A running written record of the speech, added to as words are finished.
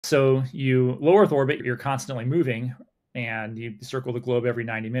So you low Earth orbit, you're constantly moving and you circle the globe every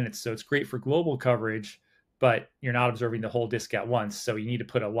 90 minutes. So it's great for global coverage, but you're not observing the whole disk at once. So you need to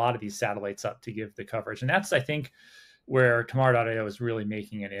put a lot of these satellites up to give the coverage. And that's, I think, where Tomorrow.io is really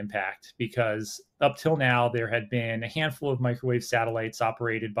making an impact, because up till now, there had been a handful of microwave satellites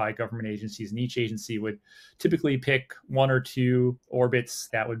operated by government agencies, and each agency would typically pick one or two orbits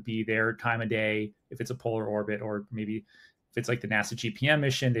that would be their time of day if it's a polar orbit, or maybe if it's like the NASA GPM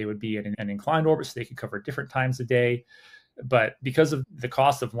mission, they would be in an inclined orbit so they could cover different times a day. But because of the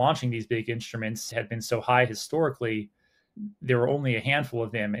cost of launching these big instruments had been so high historically, there were only a handful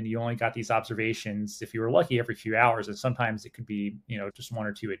of them, and you only got these observations, if you were lucky, every few hours. And sometimes it could be, just one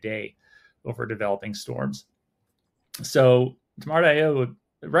or two a day over developing storms. So Tomorrow.io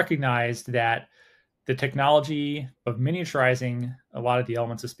recognized that the technology of miniaturizing a lot of the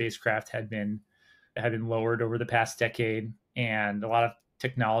elements of spacecraft had been lowered over the past decade, and a lot of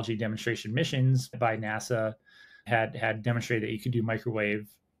technology demonstration missions by NASA had demonstrated that you could do microwave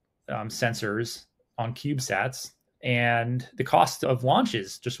sensors on CubeSats. And the cost of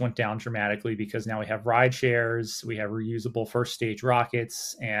launches just went down dramatically, because now we have ride shares, we have reusable first stage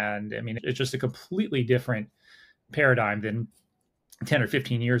rockets. And I mean, it's just a completely different paradigm than 10 or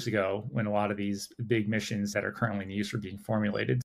 15 years ago, when a lot of these big missions that are currently in use were being formulated.